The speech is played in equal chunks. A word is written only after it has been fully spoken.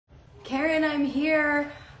I'm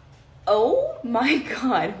here. Oh my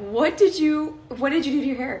God, what did you do to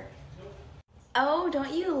your hair? Oh,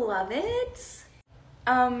 don't you love it?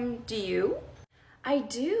 Do you? I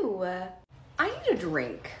do. I need a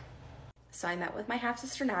drink. So I met with my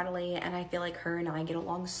half-sister Natalie, and I feel like her and I get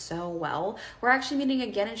along so well. We're actually meeting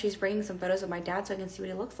again, and she's bringing some photos of my dad so I can see what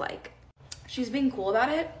he looks like. She's being cool about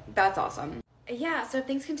it. That's awesome. Yeah, so if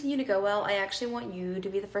things continue to go well, I actually want you to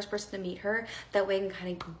be the first person to meet her. That way I can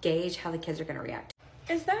kind of gauge how the kids are going to react.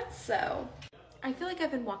 Is that so? I feel like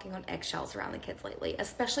I've been walking on eggshells around the kids lately,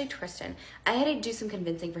 especially Tristan. I had to do some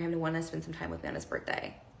convincing for him to want to spend some time with me on his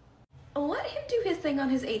birthday. Let him do his thing on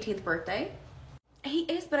his 18th birthday. He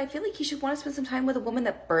is, but I feel like he should want to spend some time with a woman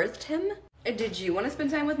that birthed him. Did you want to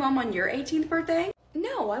spend time with Mom on your 18th birthday?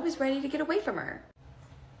 No, I was ready to get away from her.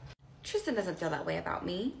 Tristan doesn't feel that way about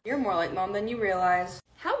me. You're more like Mom than you realize.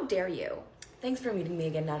 How dare you? Thanks for meeting me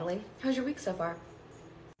again, Natalie. How's your week so far?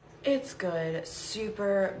 It's good.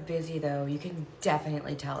 Super busy though. You can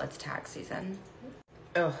definitely tell it's tax season.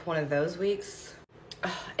 Oh, one of those weeks.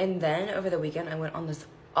 And then over the weekend, I went on this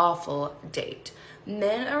awful date.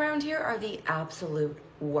 Men around here are the absolute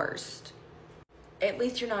worst. At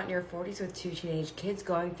least you're not in your 40s with 2 teenage kids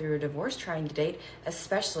going through a divorce trying to date,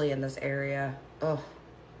 especially in this area.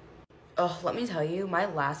 Let me tell you, my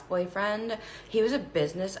last boyfriend, he was a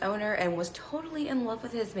business owner and was totally in love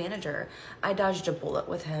with his manager. I dodged a bullet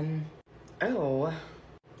with him. Oh.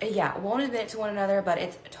 Yeah, won't admit it to one another, but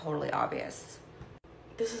it's totally obvious.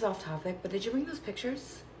 This is off topic, but did you bring those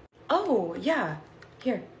pictures? Oh, yeah.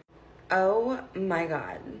 Here. Oh my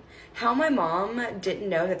God. How my mom didn't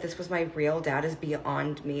know that this was my real dad is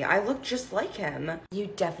beyond me. I look just like him.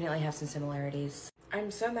 You definitely have some similarities. I'm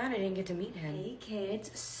so mad I didn't get to meet him. Hey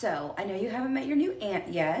kids, so I know you haven't met your new aunt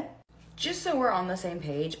yet. Just so we're on the same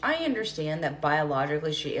page, I understand that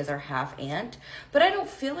biologically she is our half aunt, but I don't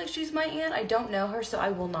feel like she's my aunt. I don't know her, so I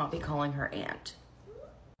will not be calling her aunt.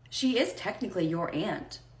 She is technically your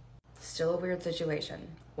aunt. Still a weird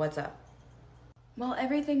situation. What's up? Well,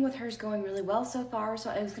 everything with her is going really well so far,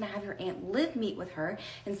 so I was gonna have your Aunt Liv meet with her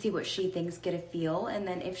and see what she thinks, get a feel, and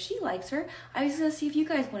then if she likes her, I was gonna see if you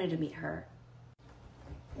guys wanted to meet her.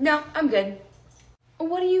 No, I'm good.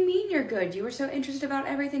 What do you mean you're good? You were so interested about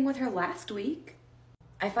everything with her last week.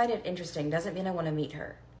 I find it interesting, doesn't mean I want to meet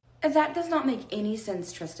her. That does not make any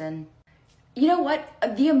sense, Tristan. You know what?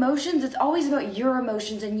 The emotions, it's always about your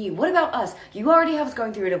emotions and you. What about us? You already have us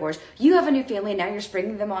going through a divorce. You have a new family and now you're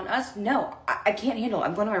springing them on us? No, I can't handle it.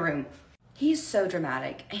 I'm going to my room. He's so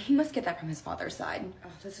dramatic. He must get that from his father's side. Oh,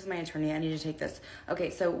 this is my attorney. I need to take this. Okay,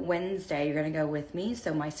 so Wednesday, you're going to go with me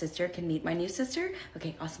so my sister can meet my new sister?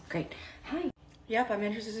 Okay, awesome. Great. Hi. Yep, I'm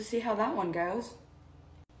interested to see how that one goes.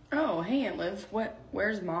 Oh, hey, Aunt Liv.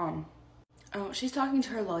 Where's Mom? Oh, she's talking to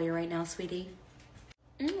her lawyer right now, sweetie.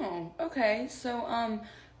 Oh, okay. So,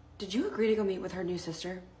 did you agree to go meet with her new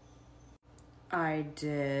sister? I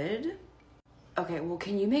did. Okay, well,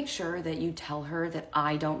 can you make sure that you tell her that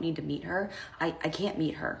I don't need to meet her? I can't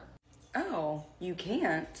meet her. Oh, you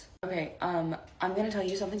can't? Okay, I'm gonna tell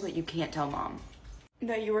you something, but you can't tell Mom.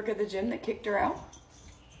 That you work at the gym that kicked her out?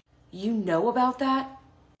 You know about that?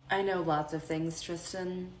 I know lots of things,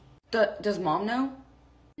 Tristan. Does Mom know?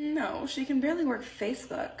 No, she can barely work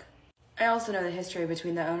Facebook. I also know the history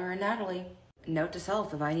between the owner and Natalie. Note to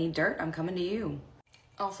self, if I need dirt, I'm coming to you.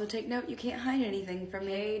 Also take note, you can't hide anything from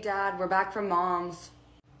me. Hey, Dad, we're back from Mom's.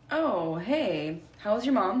 Oh, hey. How was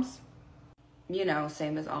your Mom's? You know,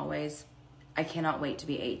 same as always. I cannot wait to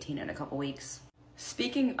be 18 in a couple weeks.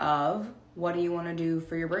 Speaking of, what do you want to do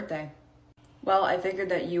for your birthday? Well, I figured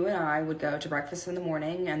that you and I would go to breakfast in the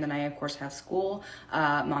morning, and then I, of course, have school.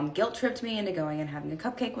 Mom guilt-tripped me into going and having a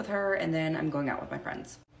cupcake with her, and then I'm going out with my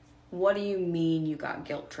friends. What do you mean you got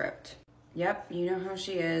guilt-tripped? Yep, you know how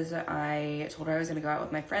she is. I told her I was going to go out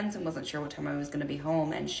with my friends and wasn't sure what time I was going to be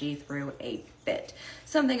home, and she threw a fit.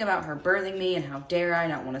 Something about her birthing me and how dare I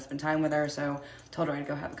not want to spend time with her, so told her I'd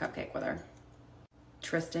go have a cupcake with her.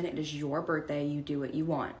 Tristan, it is your birthday. You do what you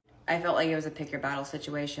want. I felt like it was a pick your battle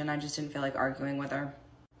situation. I just didn't feel like arguing with her.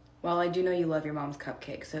 Well, I do know you love your mom's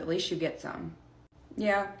cupcake, so at least you get some.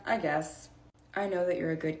 Yeah, I guess. I know that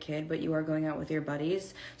you're a good kid, but you are going out with your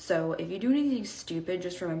buddies. So if you do anything stupid,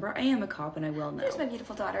 just remember I am a cop and I will know. There's my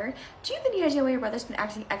beautiful daughter. Do you have any idea why your brother's been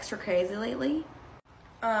acting extra crazy lately?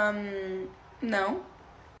 No.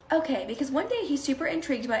 Okay, because one day he's super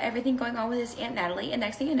intrigued about everything going on with his Aunt Natalie, and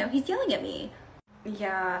next thing you know, he's yelling at me.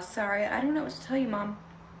 Yeah, sorry. I don't know what to tell you, Mom.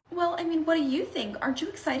 Well, I mean, what do you think? Aren't you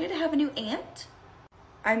excited to have a new aunt?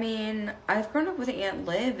 I mean, I've grown up with Aunt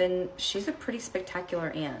Liv, and she's a pretty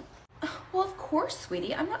spectacular aunt. Well, of course,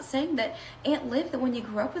 sweetie. I'm not saying that Aunt Liv, the one you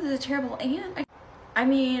grew up with, is a terrible aunt. I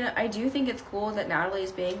mean, I do think it's cool that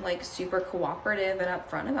Natalie's being like super cooperative and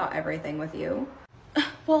upfront about everything with you.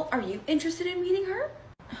 Well, are you interested in meeting her?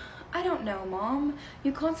 I don't know, Mom.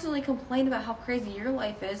 You constantly complain about how crazy your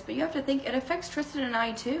life is, but you have to think it affects Tristan and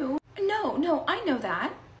I too. No, I know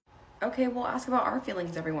that. Okay, we'll ask about our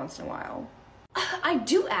feelings every once in a while. I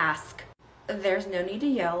do ask. There's no need to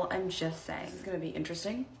yell, I'm just saying. This is gonna be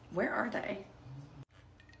interesting. Where are they?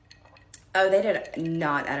 Oh, they did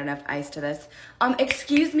not add enough ice to this.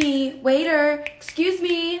 Excuse me, waiter, excuse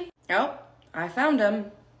me. Oh, I found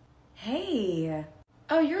him. Hey.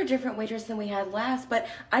 Oh, you're a different waitress than we had last, but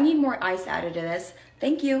I need more ice added to this.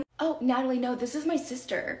 Thank you. Oh, Natalie, no, this is my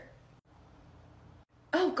sister.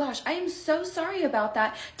 Oh gosh, I am so sorry about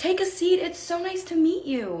that. Take a seat, it's so nice to meet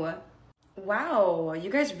you. Wow, you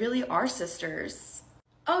guys really are sisters.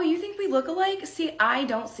 Oh, you think we look alike? See, I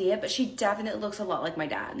don't see it, but she definitely looks a lot like my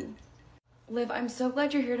dad. Liv, I'm so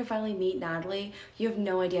glad you're here to finally meet Natalie. You have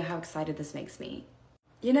no idea how excited this makes me.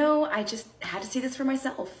 You know, I just had to see this for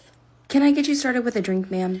myself. Can I get you started with a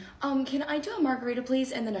drink, ma'am? Can I do a margarita,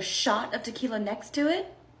 please, and then a shot of tequila next to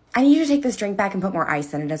it? I need you to take this drink back and put more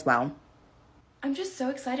ice in it as well. I'm just so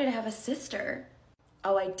excited to have a sister.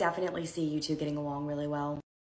 Oh, I definitely see you two getting along really well.